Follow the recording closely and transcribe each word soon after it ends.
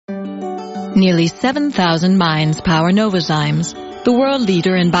Nearly 7,000 mines power Novozymes, the world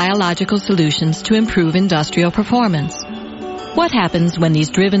leader in biological solutions to improve industrial performance. What happens when these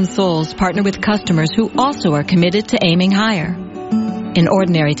driven souls partner with customers who also are committed to aiming higher? An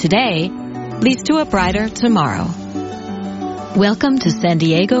ordinary today leads to a brighter tomorrow. Welcome to San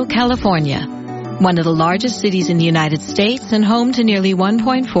Diego, California, one of the largest cities in the United States and home to nearly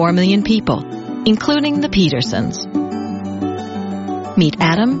 1.4 million people, including the Petersons. Meet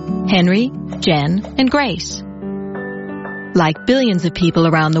Adam, Henry, Jen, and Grace. Like billions of people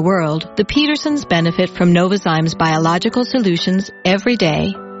around the world, the Petersons benefit from Novozymes biological solutions every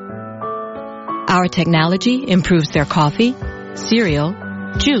day. Our technology improves their coffee, cereal,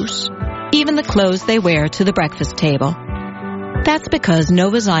 juice, even the clothes they wear to the breakfast table. That's because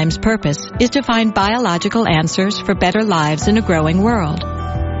Novozymes' purpose is to find biological answers for better lives in a growing world.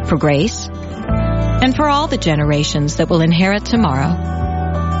 For Grace, and for all the generations that will inherit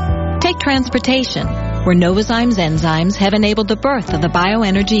tomorrow. Take transportation, where Novozymes enzymes have enabled the birth of the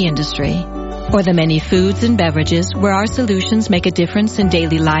bioenergy industry. Or the many foods and beverages where our solutions make a difference in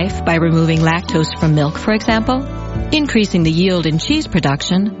daily life by removing lactose from milk, for example, increasing the yield in cheese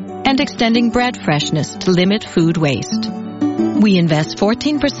production, and extending bread freshness to limit food waste. We invest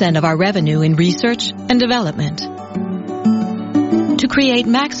 14% of our revenue in research and development. To create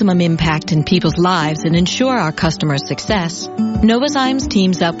maximum impact in people's lives and ensure our customers' success, Novozymes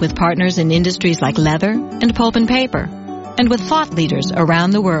teams up with partners in industries like leather and pulp and paper, and with thought leaders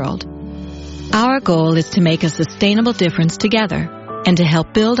around the world. Our goal is to make a sustainable difference together and to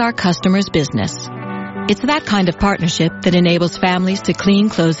help build our customers' business. It's that kind of partnership that enables families to clean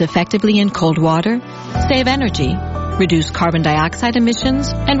clothes effectively in cold water, save energy, reduce carbon dioxide emissions,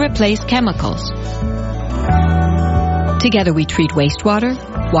 and replace chemicals. Together we treat wastewater,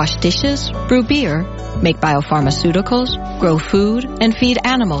 wash dishes, brew beer, make biopharmaceuticals, grow food, and feed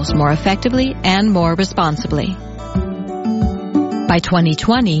animals more effectively and more responsibly. By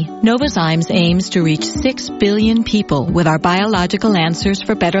 2020, Novozymes aims to reach 6 billion people with our biological answers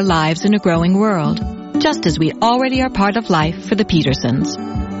for better lives in a growing world, just as we already are part of life for the Petersons.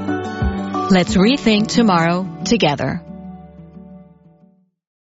 Let's rethink tomorrow together.